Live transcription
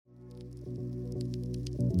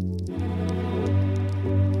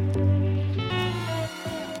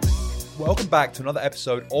Welcome back to another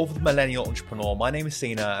episode of The Millennial Entrepreneur. My name is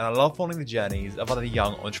Sina and I love following the journeys of other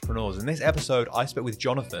young entrepreneurs. In this episode, I spoke with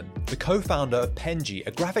Johnathan, the co-founder of Penji,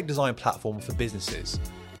 a graphic design platform for businesses.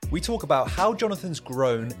 We talk about how Johnathan's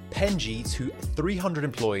grown Penji to 300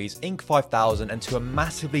 employees, Inc. 5000, and to a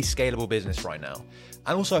massively scalable business right now.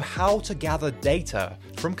 And also how to gather data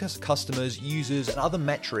from customers, users, and other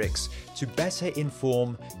metrics to better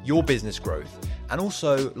inform your business growth. And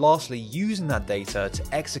also, lastly, using that data to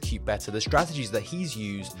execute better the strategies that he's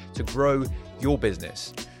used to grow your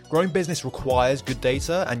business. Growing business requires good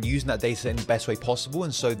data and using that data in the best way possible.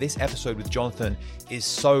 And so this episode with Johnathan is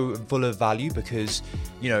so full of value because,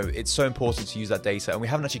 it's so important to use that data. And we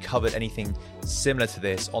haven't actually covered anything similar to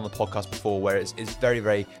this on the podcast before, where it's very,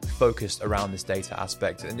 very focused around this data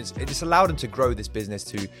aspect. And it's allowed him to grow this business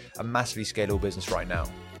to a massively scalable business right now.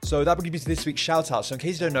 So that brings me to this week's shout out. So in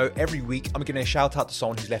case you don't know, every week I'm giving a shout out to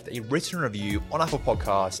someone who's left a written review on Apple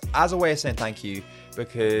Podcasts as a way of saying thank you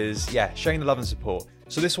because, showing the love and support.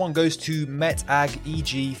 So this one goes to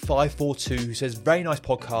MetAgEG542, who says, very nice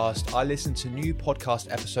podcast. I listen to new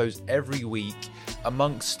podcast episodes every week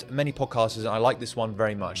amongst many podcasters, and I like this one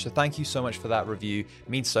very much. So thank you so much for that review. It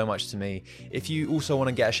means so much to me. If you also want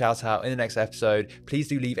to get a shout out in the next episode, please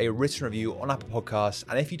do leave a written review on Apple Podcasts.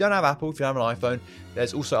 And if you don't have Apple, if you don't have an iPhone,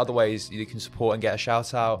 there's also other ways you can support and get a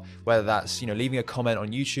shout out, whether that's, leaving a comment on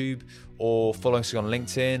YouTube or following us on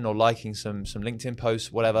LinkedIn or liking some LinkedIn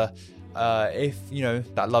posts, whatever. If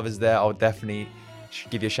that love is there, I'll definitely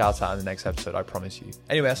give you a shout out in the next episode, I promise you.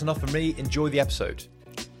 Anyway, that's enough from me. Enjoy the episode.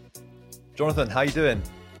 Johnathan, how you doing?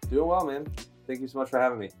 Doing well, man. Thank you so much for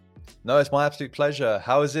having me. No, it's my absolute pleasure.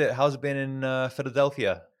 How's it been in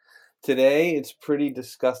Philadelphia? Today it's pretty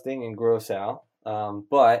disgusting and gross out,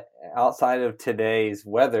 but outside of today's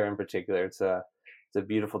weather in particular, it's a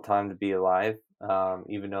beautiful time to be alive,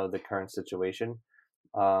 even though the current situation.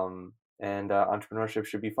 And entrepreneurship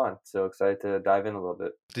should be fun. So excited to dive in a little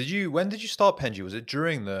bit. When did you start Penji? Was it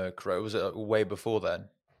during the corona? Was it way before then?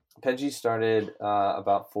 Penji started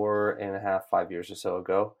about 4.5 years or so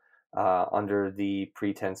ago, under the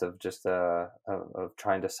pretense of just of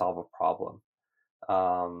trying to solve a problem.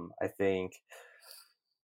 I think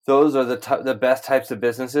those are the best types of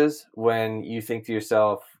businesses when you think to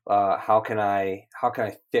yourself, how can I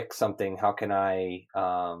fix something? How can I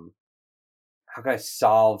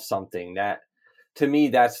solve something? That, to me,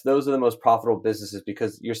 those are the most profitable businesses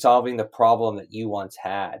because you're solving the problem that you once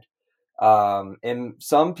had. And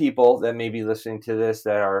some people that may be listening to this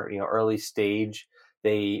that are, early stage,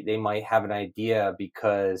 they might have an idea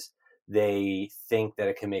because they think that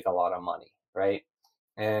it can make a lot of money, right?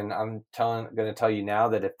 And I'm going to tell you now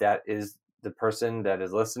that if that is the person that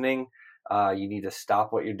is listening, you need to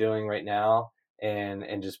stop what you're doing right now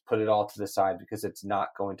and just put it all to the side because it's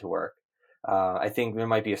not going to work. I think there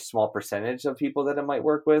might be a small percentage of people that it might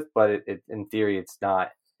work with, but in theory, it's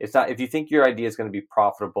not. It's not. If you think your idea is going to be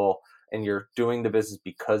profitable and you're doing the business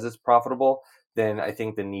because it's profitable, then I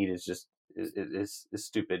think the need is just is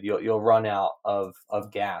stupid. You'll run out of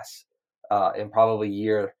gas in probably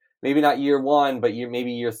maybe not year one, but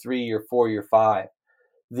maybe year 3, year 4, year 5.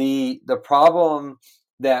 The problem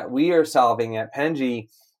that we are solving at Penji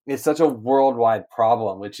is such a worldwide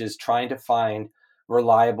problem, which is trying to find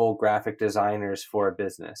reliable graphic designers for a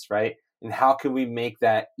business, right? And how can we make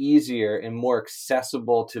that easier and more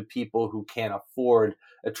accessible to people who can't afford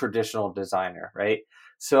a traditional designer, right?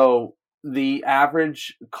 So the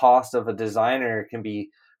average cost of a designer can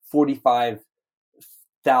be $45,000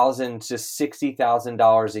 to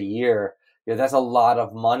 $60,000 a year. That's a lot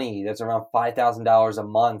of money. That's around $5,000 a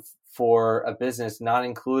month for a business, not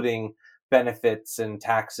including benefits and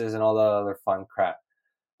taxes and all the other fun crap.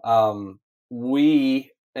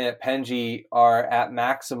 We at Penji are at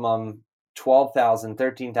maximum $12,000,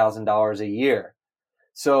 $13,000 a year.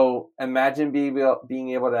 So imagine being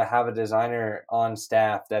able to have a designer on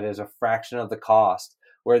staff that is a fraction of the cost,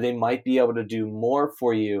 where they might be able to do more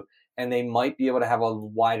for you and they might be able to have a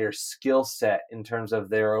wider skill set in terms of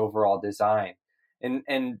their overall design.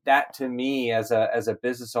 And that, to me, as a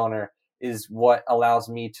business owner, is what allows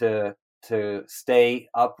me to stay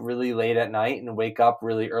up really late at night and wake up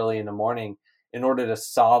really early in the morning in order to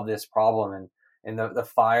solve this problem. And the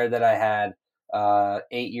fire that I had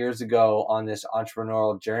 8 years ago on this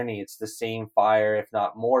entrepreneurial journey, it's the same fire, if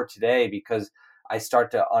not more, today, because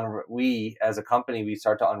we as a company, we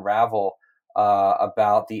start to unravel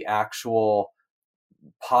about the actual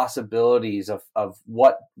possibilities of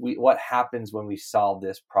what happens when we solve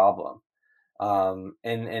this problem.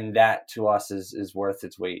 And that to us is worth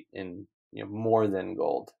its weight in more than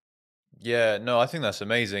gold. Yeah, no, I think that's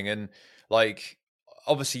amazing. And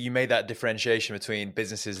obviously you made that differentiation between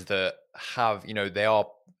businesses that have, they are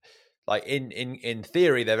like in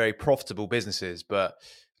theory, they're very profitable businesses, but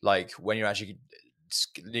like when you're actually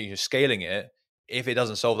scaling it, if it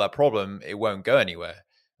doesn't solve that problem, it won't go anywhere.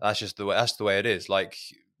 That's the way it is. Like,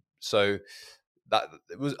 so that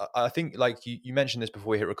it was, I think, like you mentioned this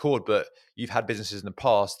before we hit record, but you've had businesses in the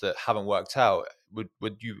past that haven't worked out.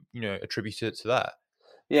 Would you, attribute it to that?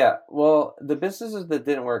 Yeah, well, the businesses that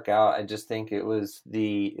didn't work out, I just think it was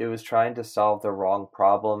trying to solve the wrong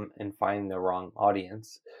problem and find the wrong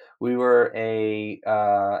audience. We were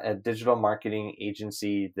a digital marketing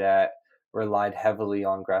agency that relied heavily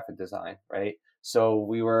on graphic design, right? So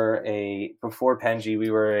we were before Penji, we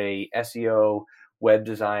were a SEO, web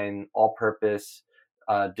design, all-purpose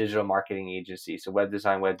digital marketing agency. So web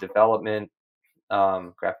design, web development,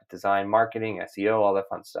 graphic design, marketing, SEO, all that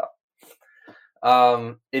fun stuff.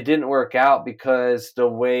 It didn't work out because the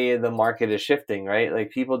way the market is shifting, right? Like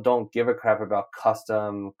people don't give a crap about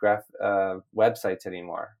custom websites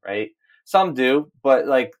anymore, right? Some do, but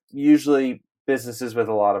like usually businesses with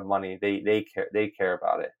a lot of money, they care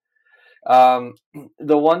about it.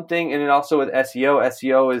 The one thing, and then also with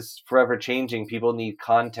SEO is forever changing. People need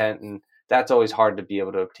content, and that's always hard to be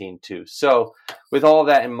able to obtain too. So with all of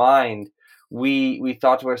that in mind, we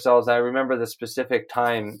thought to ourselves, I remember the specific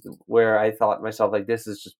time where I thought to myself, like, this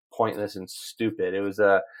is just pointless and stupid. It was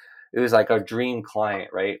like a dream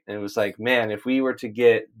client, right? And it was like, man, if we were to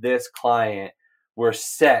get this client, we're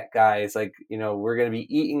set, guys. Like, we're going to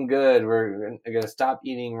be eating good. We're going to stop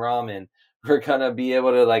eating ramen. We're going to be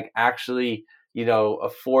able to like actually,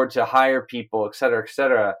 afford to hire people, et cetera, et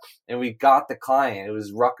cetera. And we got the client. It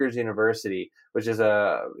was Rutgers University, which is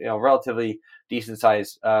a, relatively decent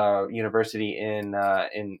sized university in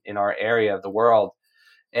our area of the world.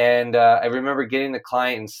 And I remember getting the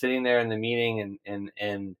client and sitting there in the meeting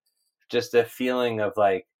and just a feeling of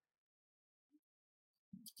like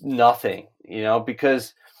nothing,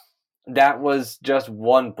 because that was just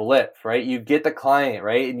one blip, right? You get the client,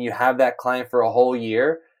 right? And you have that client for a whole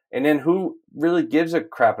year. And then who really gives a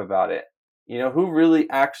crap about it? Who really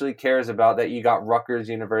actually cares about that you got Rutgers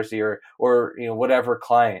University or whatever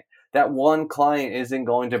client? That one client isn't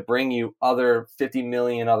going to bring you other 50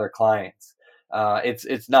 million other clients.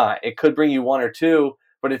 It's not. It could bring you one or two,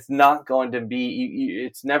 but it's not going to be,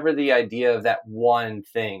 it's never the idea of that one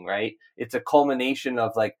thing, right? It's a culmination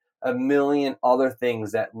of like a million other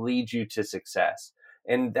things that lead you to success.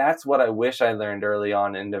 And that's what I wish I learned early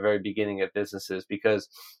on in the very beginning of businesses, because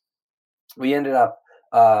we ended up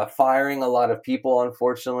firing a lot of people,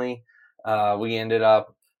 unfortunately. We ended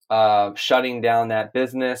up shutting down that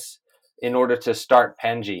business in order to start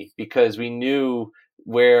Penji, because we knew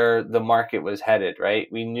where the market was headed, right?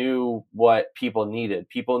 We knew what people needed.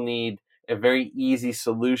 People need a very easy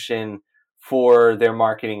solution for their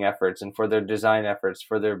marketing efforts and for their design efforts,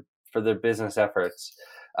 for their business efforts.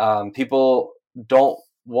 People don't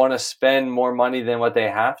want to spend more money than what they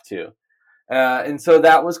have to. And so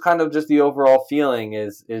that was kind of just the overall feeling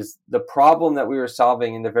is the problem that we were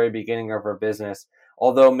solving in the very beginning of our business,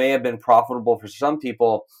 although may have been profitable for some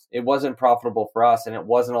people, it wasn't profitable for us, and it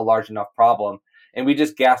wasn't a large enough problem. And we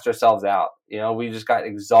just gassed ourselves out. We just got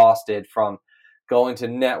exhausted from going to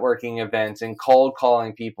networking events and cold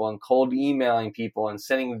calling people and cold emailing people and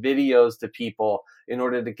sending videos to people in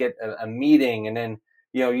order to get a meeting. And then,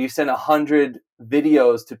 you send 100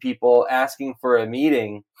 videos to people asking for a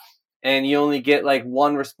meeting, and you only get like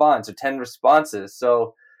one response or 10 responses.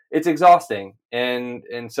 So it's exhausting. And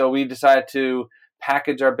so we decided to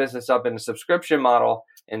package our business up in a subscription model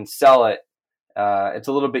and sell it. It's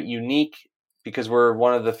a little bit unique because we're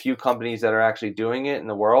one of the few companies that are actually doing it in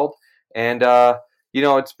the world. And,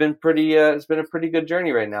 it's been it's been a pretty good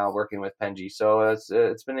journey right now working with Penji. So it's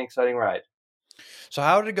been an exciting ride. So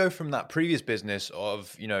how did it go from that previous business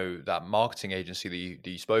of, that marketing agency that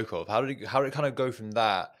you spoke of? How did it kind of go from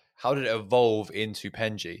that? How did it evolve into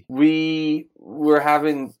Penji? We were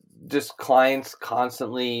having just clients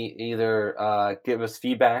constantly either give us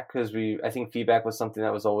feedback, because I think feedback was something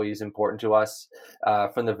that was always important to us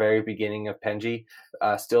from the very beginning of Penji.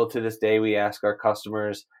 Still to this day, we ask our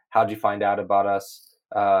customers, how'd you find out about us?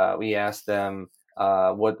 We ask them,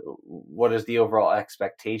 what is the overall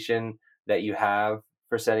expectation that you have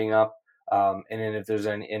for setting up? And then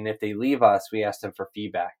if they leave us, we ask them for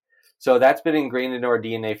feedback. So that's been ingrained into our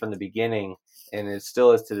DNA from the beginning, and it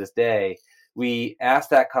still is to this day. We asked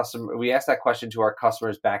that question to our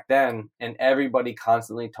customers back then, and everybody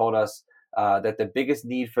constantly told us that the biggest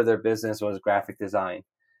need for their business was graphic design.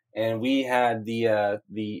 And we had the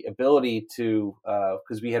ability to,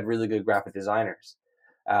 because we had really good graphic designers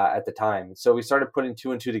at the time. So we started putting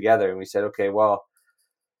two and two together, and we said, okay, well,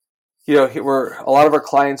 we're a lot of our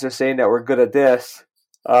clients are saying that we're good at this.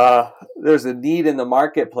 There's a need in the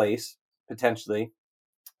marketplace potentially.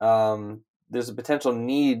 There's a potential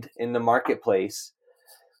need in the marketplace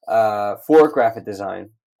for graphic design.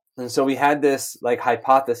 And so we had this like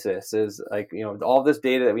hypothesis is like, all this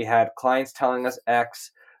data that we had, clients telling us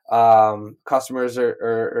X, customers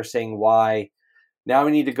are saying Y. Now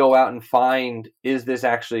we need to go out and find, is this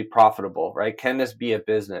actually profitable, right? Can this be a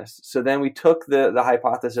business? So then we took the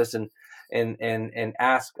hypothesis and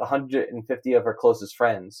asked 150 of our closest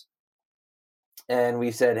friends. And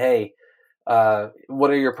we said, hey,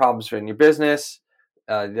 what are your problems in your business?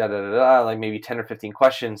 Like maybe 10 or 15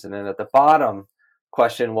 questions. And then at the bottom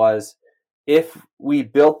question was, if we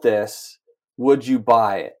built this, would you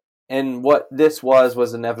buy it? And what this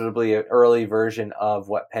was inevitably an early version of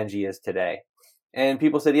what Penji is today. And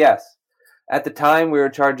people said yes. At the time, we were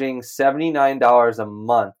charging $79 a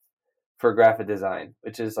month for graphic design,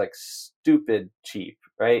 which is like stupid cheap,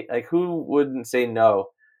 right? Like who wouldn't say no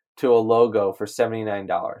to a logo for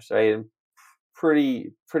 $79, right?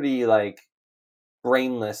 Pretty like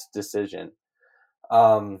brainless decision.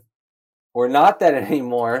 We're not that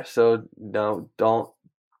anymore, so no, don't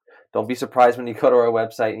be surprised when you go to our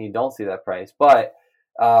website and you don't see that price. But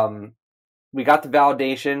we got the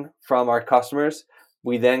validation from our customers.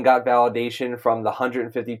 We then got validation from the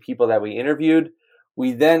 150 people that we interviewed.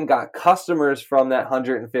 We then got customers from that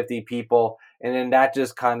 150 people, and then that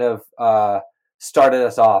just kind of started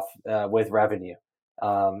us off with revenue.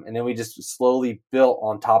 And then we just slowly built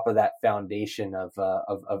on top of that foundation of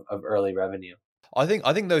early revenue. I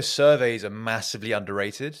think those surveys are massively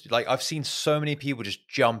underrated. Like I've seen so many people just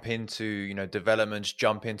jump into, developments,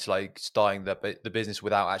 jump into like starting the business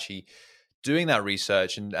without actually doing that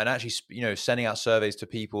research and actually, sending out surveys to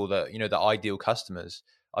people that, the ideal customers.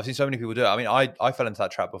 I've seen so many people do it. I mean, I fell into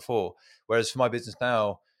that trap before. Whereas for my business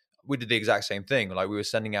now, we did the exact same thing. Like we were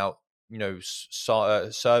sending out,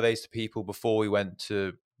 surveys to people before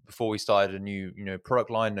we started a new, product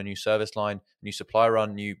line, a new service line, new supply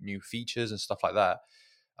run, new features and stuff like that.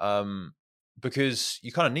 Because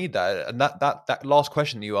you kind of need that. And that last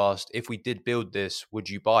question that you asked, if we did build this, would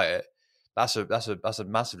you buy it? That's a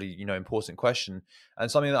massively, important question. And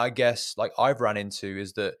something that I guess like I've ran into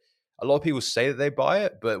is that a lot of people say that they buy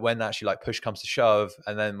it, but when actually like push comes to shove,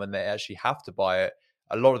 and then when they actually have to buy it,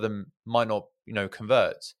 a lot of them might not,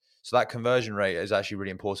 convert. So that conversion rate is actually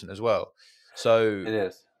really important as well. So It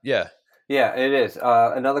is. yeah. Yeah, it is.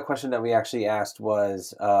 Another question that we actually asked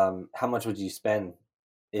was, how much would you spend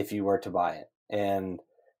if you were to buy it? And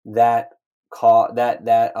that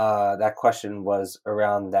that question was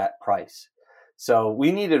around that price. So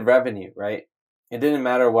we needed revenue, right? It didn't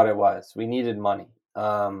matter what it was. We needed money.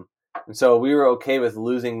 And so we were okay with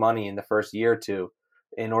losing money in the first year or two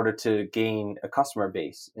in order to gain a customer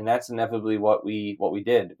base. And that's inevitably what we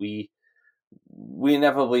did. We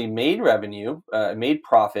inevitably made revenue, made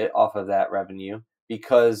profit off of that revenue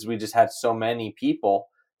because we just had so many people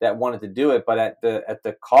that wanted to do it. But at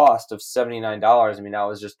the cost of $79, I mean, that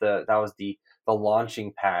was just the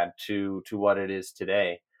launching pad to what it is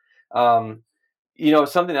today. Something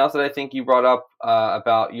else that I think you brought up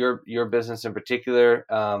about your business in particular,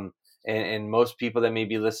 and most people that may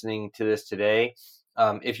be listening to this today,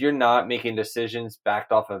 if you're not making decisions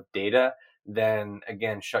backed off of data, then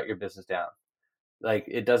again, shut your business down. Like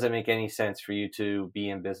it doesn't make any sense for you to be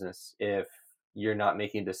in business if you're not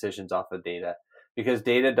making decisions off of data, because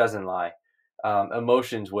data doesn't lie.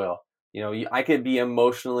 Emotions will. I can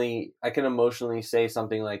emotionally say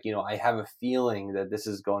something like, I have a feeling that this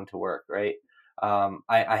is going to work, right?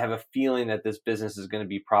 I have a feeling that this business is going to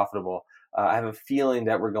be profitable. I have a feeling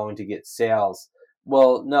that we're going to get sales.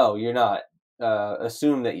 Well, no, you're not.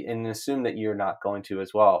 Assume that you're not going to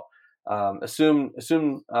as well. Assume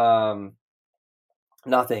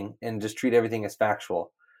nothing and just treat everything as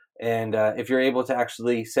factual. And if you're able to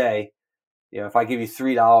actually say, if I give you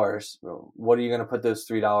 $3, what are you going to put those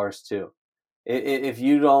 $3 to? If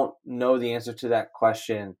you don't know the answer to that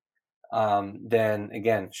question, then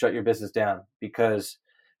again, shut your business down, because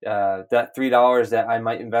that $3 that I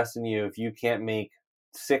might invest in you, if you can't make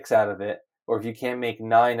 6 out of it, or if you can't make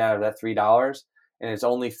 9 out of that $3, and it's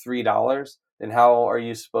only $3, then how are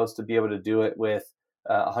you supposed to be able to do it with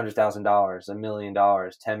 $100,000, $1 million,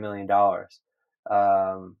 $10 million?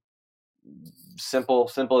 Simple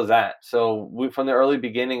as that. So from the early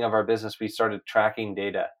beginning of our business, we started tracking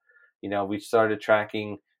data. We started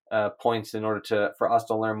tracking points in order for us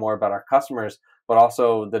to learn more about our customers, but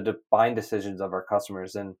also the buying decisions of our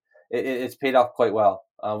customers, and it's paid off quite well.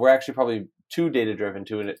 We're actually probably too data driven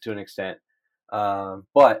to an extent,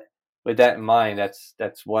 but with that in mind,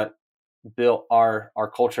 that's what built our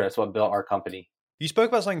culture. That's what built our company. You spoke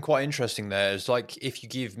about something quite interesting there. It's like, if you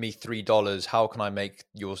give me $3, how can I make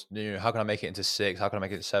how can I make it into six? How can I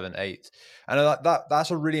make it to seven, eight? And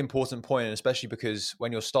that's a really important point, and especially because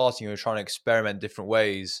when you're starting, you're trying to experiment different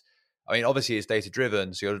ways. I mean, obviously it's data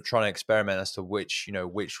driven, so you're trying to experiment as to which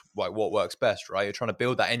like what works best, right? You're trying to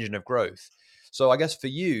build that engine of growth. So I guess for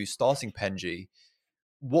you, starting Penji,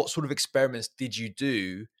 what sort of experiments did you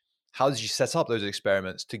do? How did you set up those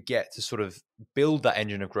experiments to get to sort of build that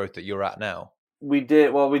engine of growth that you're at now? We did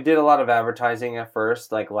a lot of advertising at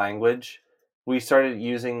first, like language. We started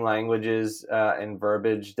using languages and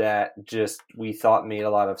verbiage that just we thought made a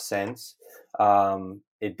lot of sense.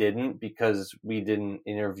 It didn't, because we didn't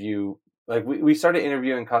interview, like we started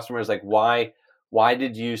interviewing customers, like why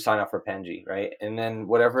did you sign up for Penji, right? And then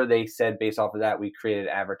whatever they said based off of that, we created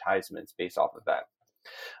advertisements based off of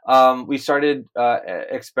that. We started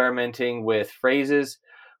experimenting with phrases.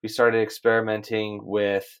 We started experimenting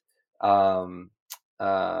with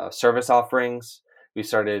service offerings. We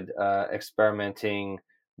started experimenting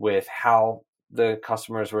with how the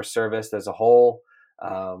customers were serviced as a whole.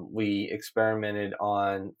 We experimented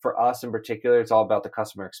on, for us in particular, it's all about the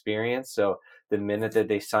customer experience. So the minute that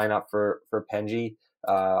they sign up for Penji,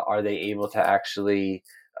 are they able to actually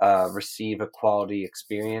receive a quality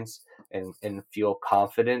experience and feel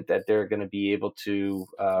confident that they're going to be able to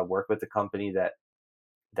work with a company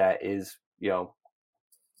that is,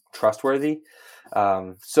 trustworthy.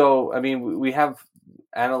 So, I mean, we have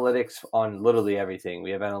analytics on literally everything.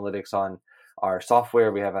 We have analytics on our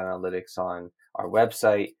software. We have analytics on our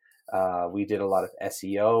website. We did a lot of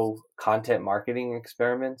SEO, content marketing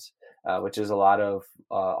experiments, which is a lot of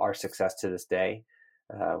our success to this day.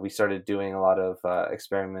 We started doing a lot of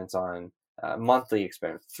experiments on monthly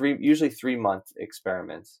experiments, usually 3-month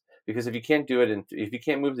experiments, because if you can't do it if you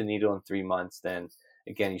can't move the needle in 3 months, then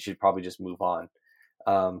again, you should probably just move on.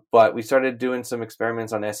 But we started doing some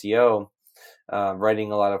experiments on SEO,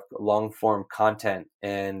 writing a lot of long form content.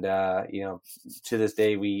 And, to this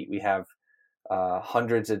day, we have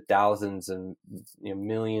hundreds of thousands and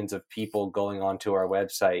millions of people going onto our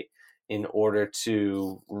website in order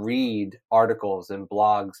to read articles and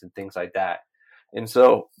blogs and things like that. And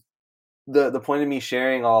so the point of me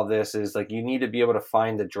sharing all of this is, like, you need to be able to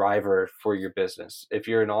find the driver for your business. If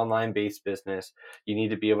you're an online based business, you need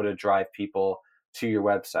to be able to drive people to your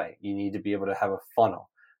website. You need to be able to have a funnel.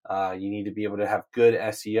 You need to be able to have good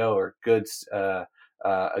SEO or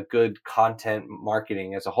a good content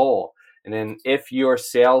marketing as a whole. And then if your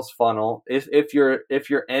sales funnel, if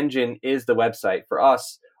your engine is the website, for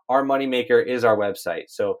us, our moneymaker is our website.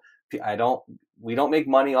 So we don't make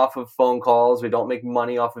money off of phone calls. We don't make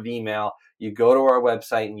money off of email. You go to our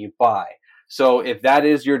website and you buy. So if that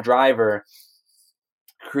is your driver,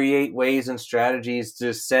 create ways and strategies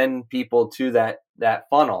to send people to that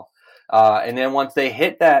funnel. And then once they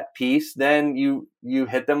hit that piece, then you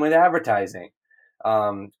hit them with advertising.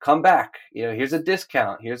 Come back, here's a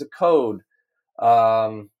discount, here's a code, so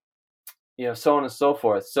on and so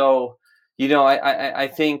forth. So, I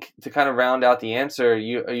think to kind of round out the answer,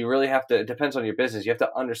 you really have to, it depends on your business. You have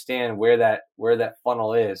to understand where that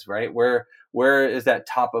funnel is, right? Where is that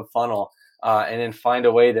top of funnel? And then find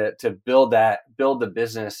a way to build the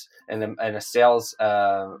business and a sales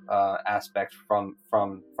aspect from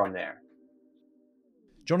there.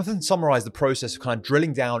 Johnathan summarized the process of kind of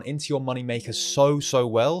drilling down into your moneymaker so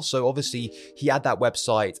well. So obviously he had that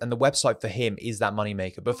website, and the website for him is that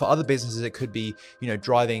moneymaker. But for other businesses, it could be,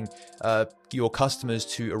 driving your customers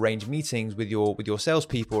to arrange meetings with your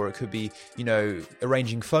salespeople, or it could be,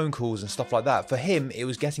 arranging phone calls and stuff like that. For him, it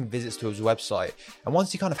was getting visits to his website. And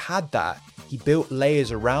once he kind of had that, he built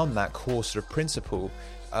layers around that core sort of principle.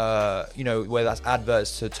 Whether that's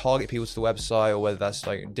adverts to target people to the website, or whether that's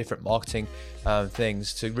like different marketing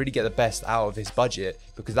things to really get the best out of his budget,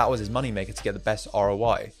 because that was his moneymaker, to get the best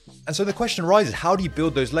ROI. And so the question arises, how do you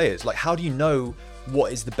build those layers? Like, how do you know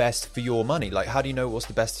what is the best for your money? Like, how do you know what's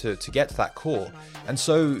the best to get to that core? And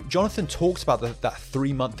so Johnathan talked about that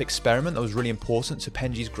 3-month experiment that was really important to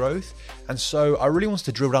Penji's growth. And so I really want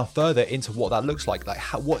to drill down further into what that looks like. Like,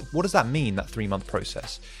 what does that mean, that 3-month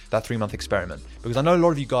process, that 3-month experiment? Because I know a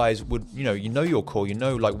lot of you guys would, you know your core,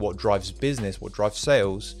 like what drives business, what drives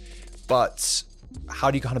sales, but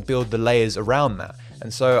how do you kind of build the layers around that?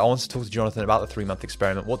 And so I want to talk to Johnathan about the 3-month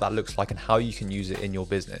experiment, what that looks like, and how you can use it in your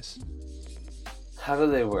business. How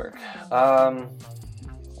do they work?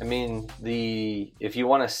 If you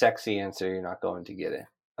want a sexy answer, you're not going to get it.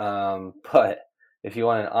 But if you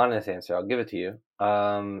want an honest answer, I'll give it to you.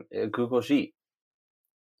 A Google Sheet.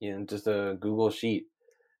 Just a Google Sheet.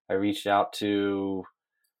 I reached out to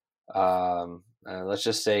let's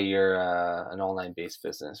just say you're an online based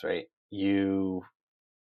business, right? You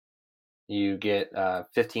get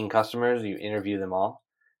 15 customers, you interview them all,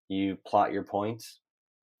 you plot your points.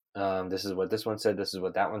 This is what this one said, this is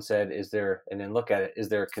what that one said. Is there, and then look at it, is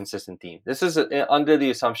there a consistent theme? This is under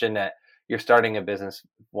the assumption that you're starting a business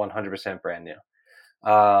 100% brand new.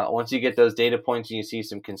 Once you get those data points and you see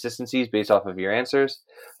some consistencies based off of your answers,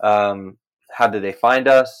 how did they find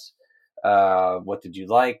us? What did you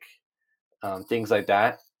like? Things like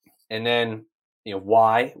that. And then,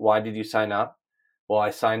 why did you sign up? Well,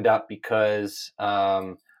 I signed up because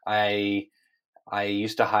I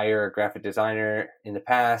used to hire a graphic designer in the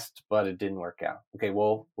past, but it didn't work out. Okay,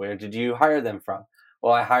 well, where did you hire them from?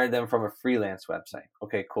 Well, I hired them from a freelance website.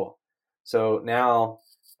 Okay, cool. So now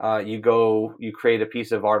you create a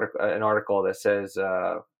piece of an article that says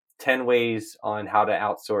 10 ways on how to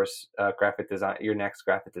outsource graphic design, your next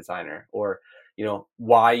graphic designer, or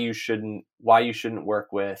why you shouldn't work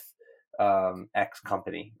with X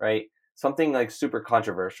company, right? Something like super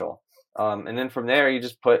controversial. And then from there, you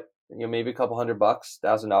just put maybe a couple $100,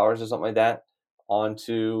 $1,000 or something like that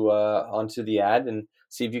onto the ad and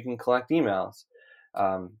see if you can collect emails.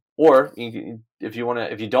 Or if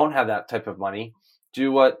you don't have that type of money,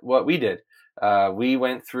 do what we did. We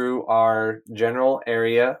went through our general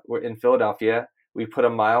area in Philadelphia. We put a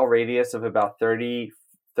mile radius of about 30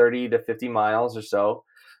 to 50 miles or so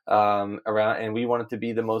around, and we wanted to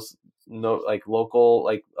be the most local,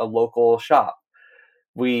 like a local shop.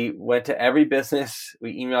 We went to every business.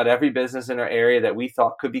 We emailed every business in our area that we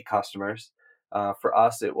thought could be customers. For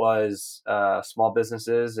us, it was small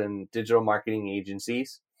businesses and digital marketing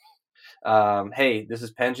agencies. Hey, this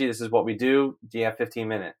is Penji. This is what we do. Do you have 15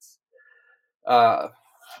 minutes?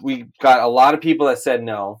 We got a lot of people that said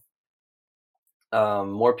no.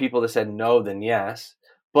 More people that said no than yes.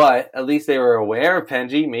 But at least they were aware of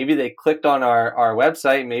Penji. Maybe they clicked on our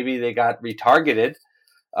website. Maybe they got retargeted.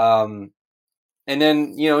 And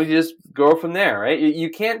then, you just go from there, right? You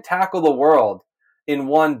can't tackle the world in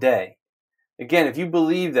one day. Again, if you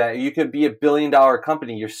believe that you could be $1 billion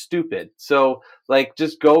company, you're stupid. So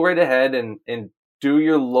just go right ahead and do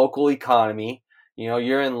your local economy.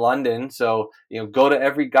 You're in London, so, go to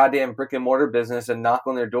every goddamn brick and mortar business and knock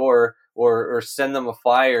on their door or send them a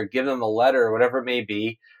flyer, give them a letter or whatever it may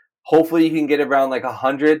be. Hopefully you can get around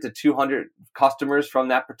 100 to 200 customers from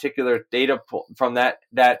that particular data from that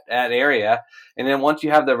area. And then once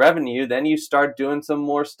you have the revenue, then you start doing some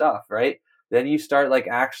more stuff, right? Then you start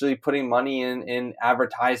actually putting money in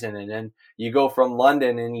advertising. And then you go from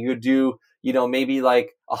London and you do, maybe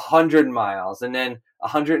 100 miles and then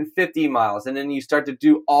 150 miles. And then you start to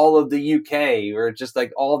do all of the UK or just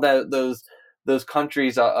all those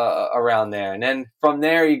countries around there. And then from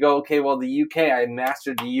there you go, okay, well, the UK, I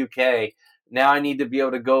mastered the UK. Now I need to be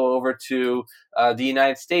able to go over to the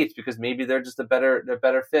United States because maybe they're just a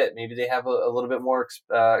better fit. Maybe they have a little bit more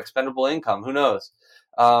expendable income. Who knows?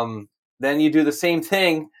 Then you do the same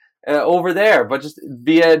thing over there, but just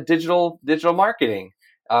via digital marketing.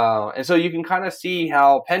 And so you can kind of see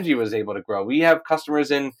how Penji was able to grow. We have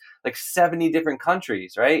customers in 70 different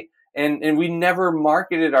countries, right? And we never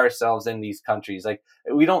marketed ourselves in these countries.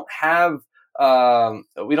 We don't have a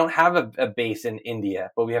base in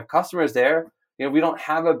India, but we have customers there. We don't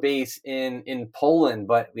have a base in Poland,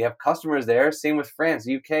 but we have customers there. Same with France,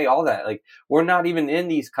 UK, all that. We're not even in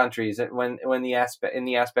these countries when the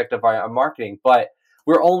aspect of our marketing, but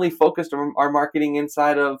we're only focused on our marketing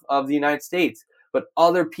inside of the United States. But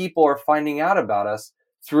other people are finding out about us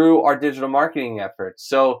through our digital marketing efforts.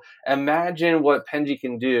 So imagine what Penji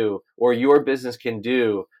can do or your business can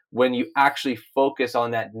do when you actually focus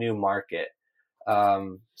on that new market.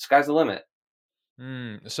 Sky's the limit.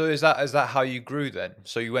 So is that how you grew then?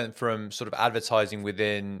 So you went from sort of advertising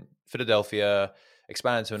within Philadelphia,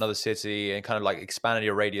 expanded to another city and kind of expanded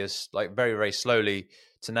your radius very, very slowly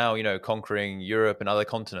to now, conquering Europe and other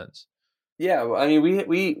continents. Yeah, I mean,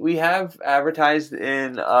 we have advertised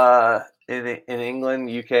in England,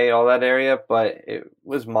 UK, all that area, but it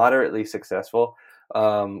was moderately successful.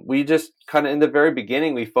 We just kind of in the very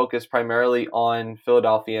beginning, we focused primarily on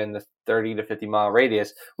Philadelphia and the 30 to 50 mile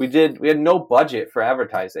radius. We had no budget for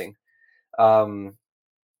advertising.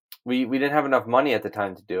 We didn't have enough money at the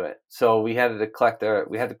time to do it, so we had to collect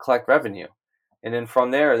revenue, and then from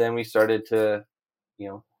there, then we started to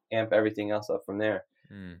amp everything else up from there.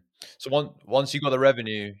 So once you got the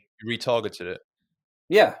revenue, you retargeted it.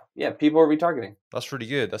 Yeah, people are retargeting. That's really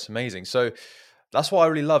good. That's amazing. So that's what I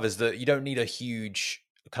really love is that you don't need a huge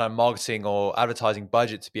kind of marketing or advertising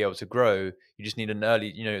budget to be able to grow. You just need an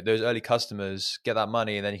early, those early customers, get that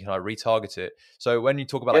money, and then you can retarget it. So when you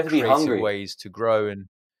talk about creative ways to grow, and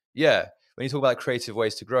yeah, when you talk about creative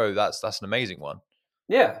ways to grow, that's an amazing one.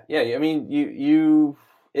 Yeah. I mean, you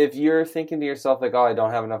if you're thinking to yourself like, oh, I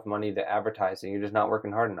don't have enough money to advertise, and you're just not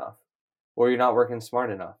working hard enough, or you're not working smart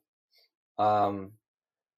enough.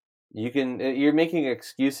 You're making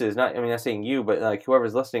excuses. Not, I mean, not saying you, but like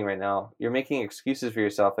whoever's listening right now, you're making excuses for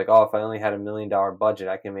yourself. Like, oh, if I only had $1 million budget,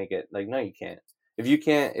 I can make it. Like, no, you can't. If you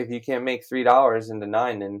can't make $3 into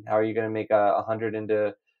nine, then how are you going to make 100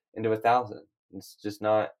 into 1,000? It's just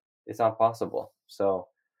not. It's not possible. So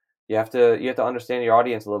you have to understand your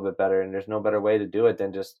audience a little bit better, and there's no better way to do it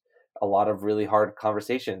than just a lot of really hard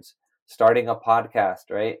conversations. Starting a podcast,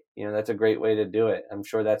 right? That's a great way to do it. I'm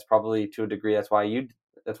sure that's probably to a degree that's why you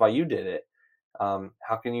did it.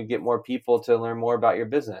 How can you get more people to learn more about your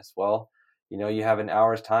business? Well, you have an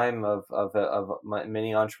hour's time of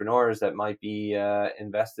many entrepreneurs that might be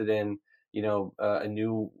invested in a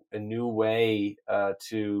new way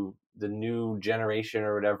to the new generation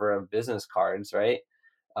or whatever of business cards, right?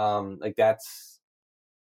 Like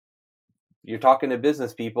you're talking to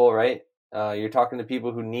business people, right? You're talking to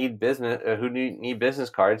people who need need business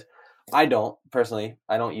cards. I don't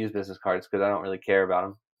use business cards because I don't really care about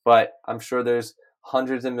them, but I'm sure there's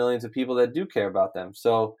hundreds of millions of people that do care about them.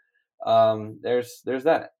 So there's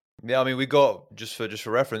that. Yeah, I mean, we got just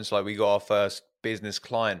for reference, like we got our first business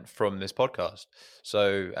client from this podcast.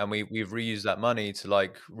 So, and we've reused that money to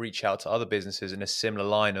like reach out to other businesses in a similar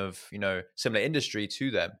line of, similar industry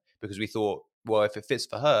to them, because we thought, well, if it fits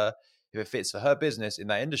for her business in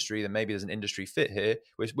that industry, then maybe there's an industry fit here.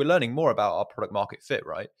 We're learning more about our product market fit,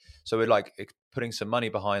 right? So we're like putting some money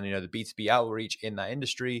behind, the B2B outreach in that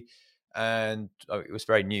industry. And it was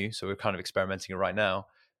very new. So we're kind of experimenting it right now.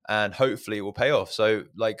 And hopefully it will pay off. So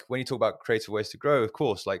like when you talk about creative ways to grow, of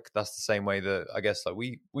course, like that's the same way that I guess like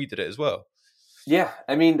we did it as well. Yeah.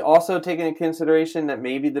 I mean, also taking into consideration that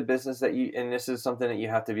maybe the business that and this is something that you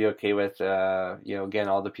have to be okay with, again,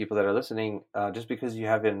 all the people that are listening, just because you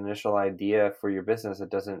have an initial idea for your business, it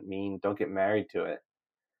doesn't mean don't get married to it.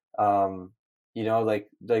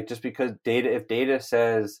 Like just because if data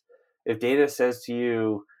says to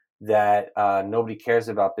you that nobody cares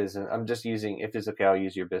about business, I'm just using, if it's okay, I'll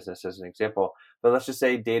use your business as an example, but let's just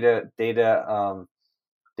say data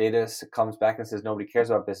comes back and says nobody cares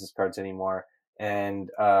about business cards anymore,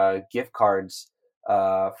 and gift cards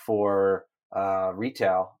for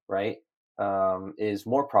retail, right, is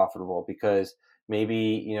more profitable because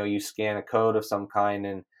maybe you scan a code of some kind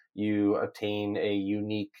and you obtain a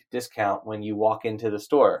unique discount when you walk into the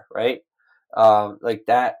store, right? Like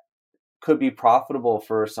that could be profitable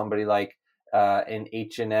for somebody like an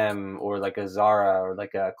H&M or like a Zara or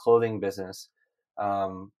like a clothing business.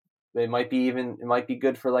 It might be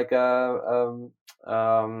good for like a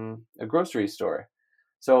grocery store.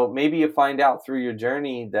 So maybe you find out through your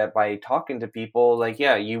journey that by talking to people, like,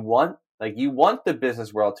 yeah, you want the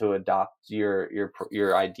business world to adopt your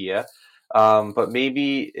idea, but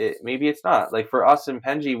maybe it's not. Like for us in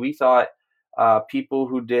Penji, we thought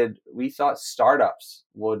startups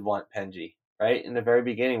would want Penji, right? In the very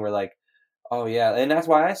beginning, we're like, oh yeah, and that's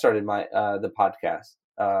why I started my the podcast.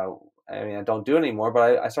 I mean, I don't do it anymore,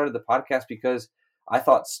 but I started the podcast because I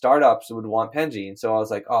thought startups would want Penji, and so I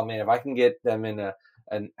was like, oh man, if I can get them in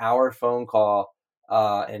an hour phone call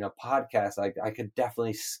in a podcast, I could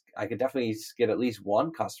definitely get at least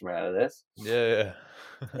one customer out of this. Yeah.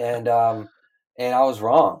 and I was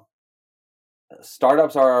wrong.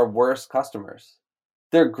 Startups are our worst customers.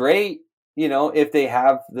 They're great, if they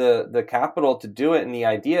have the capital to do it and the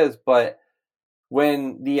ideas, but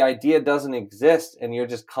when the idea doesn't exist and you're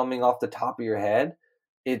just coming off the top of your head,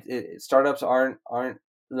 startups aren't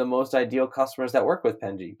the most ideal customers that work with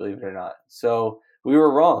Penji, believe it or not. So we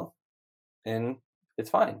were wrong, and it's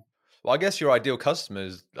fine. Well, I guess your ideal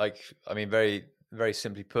customers, like, I mean, very, very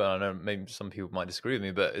simply put, I know maybe some people might disagree with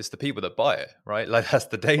me, but it's the people that buy it, right? Like that's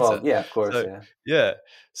the data. Well, yeah, of course, So, yeah. yeah.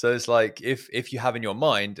 So it's like if you have in your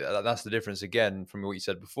mind, that's the difference again from what you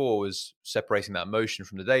said before, was separating that emotion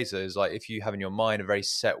from the data. Is like if you have in your mind a very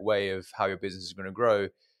set way of how your business is going to grow,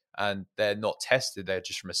 and they're not tested, they're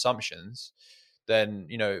just from assumptions. Then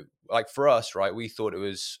like for us, right? We thought it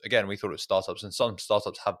was startups, and some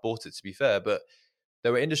startups have bought it, to be fair, but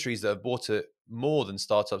there were industries that have bought it more than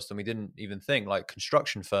startups than we didn't even think, like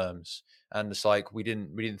construction firms. And it's like we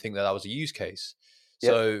didn't think that was a use case.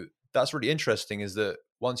 Yep. So that's really interesting, is that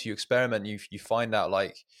once you experiment, you find out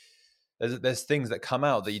like there's things that come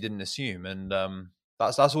out that you didn't assume, and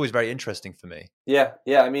that's always very interesting for me. Yeah.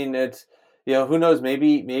 I mean, it's who knows?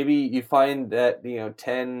 Maybe you find that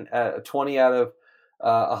 20 out of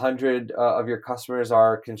 100 of your customers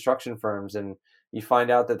are construction firms, and you find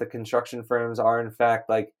out that the construction firms are in fact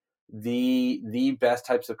like the best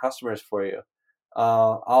types of customers for you.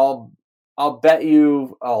 I'll bet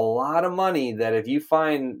you a lot of money that if you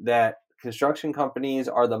find that construction companies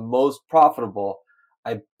are the most profitable,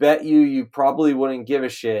 I bet you probably wouldn't give a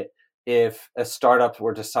shit if a startup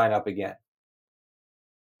were to sign up again.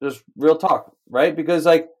 Just real talk, right? Because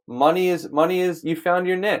like money is you found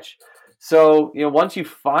your niche. So, once you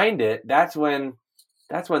find it, that's when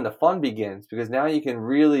the fun begins, because now you can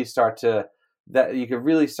really start to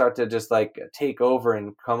just like take over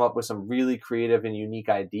and come up with some really creative and unique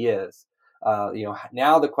ideas.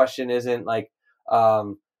 Now the question isn't like,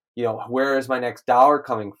 where is my next dollar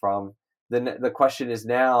coming from? The question is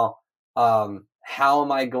now, how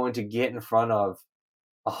am I going to get in front of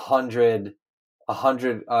 100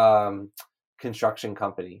 construction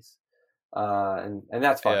companies? And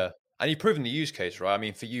that's fun. Yeah. And you've proven the use case, right? I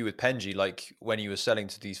mean, for you with Penji, like when you were selling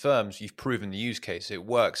to these firms, you've proven the use case. It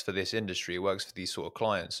works for this industry. It works for these sort of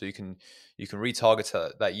clients. So you can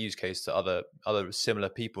retarget that use case to other similar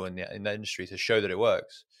people in the industry to show that it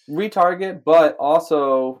works. Retarget, but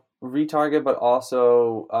also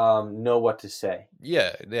know what to say.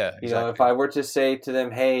 Yeah, exactly. If I were to say to them,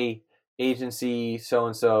 hey, agency so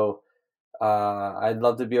and so, I'd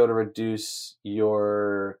love to be able to reduce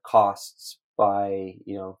your costs by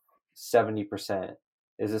 70%.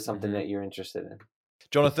 Is this something that you're interested in?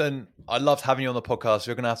 Johnathan, I loved having you on the podcast.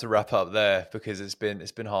 We're going to have to wrap up there because it's been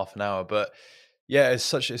half an hour. But yeah, it's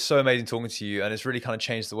so amazing talking to you, and it's really kind of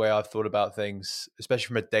changed the way I've thought about things, especially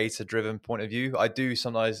from a data-driven point of view. I do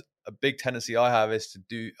sometimes, a big tendency I have is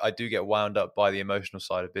I do get wound up by the emotional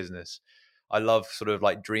side of business. I love sort of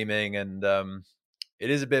like dreaming, and it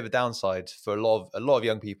is a bit of a downside for a lot of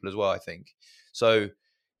young people as well, I think. So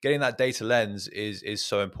getting that data lens is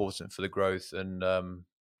so important for the growth, and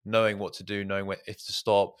knowing what to do, knowing if to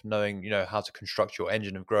stop, knowing how to construct your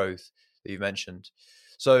engine of growth that you mentioned.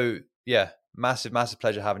 So yeah, massive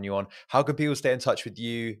pleasure having you on. How can people stay in touch with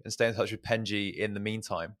you and stay in touch with Penji in the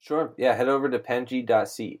meantime? Sure. Yeah, head over to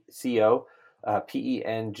penji.co,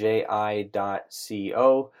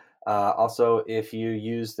 penji.co. Also, if you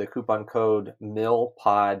use the coupon code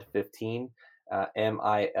MILLPOD15,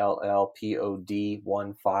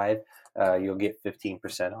 MILLPOD15, you'll get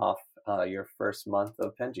 15% off your first month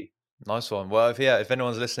of Penji. Nice one. Well, if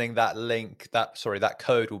anyone's listening, that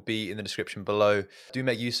code will be in the description below. Do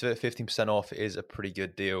make use of it. 15% off is a pretty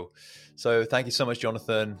good deal. So thank you so much,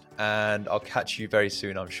 Johnathan, and I'll catch you very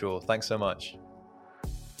soon, I'm sure. Thanks so much.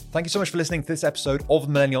 Thank you so much for listening to this episode of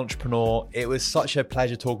The Millennial Entrepreneur. It was such a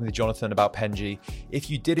pleasure talking with Johnathan about Penji. If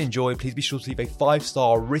you did enjoy, please be sure to leave a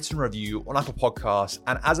 5-star written review on Apple Podcasts.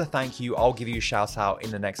 And as a thank you, I'll give you a shout out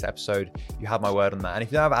in the next episode. You have my word on that. And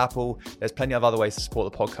if you don't have Apple, there's plenty of other ways to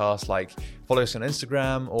support the podcast, like follow us on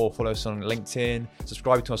Instagram or follow us on LinkedIn,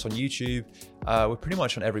 subscribe to us on YouTube. We're pretty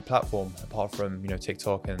much on every platform apart from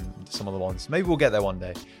TikTok and some other ones. Maybe we'll get there one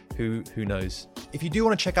day. Who knows? If you do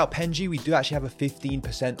want to check out Penji, we do actually have a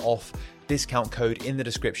 15% off discount code in the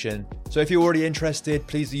description. So if you're already interested,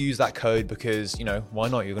 please do use that code because, why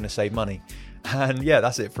not? You're going to save money. And yeah,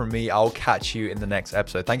 that's it from me. I'll catch you in the next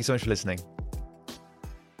episode. Thank you so much for listening.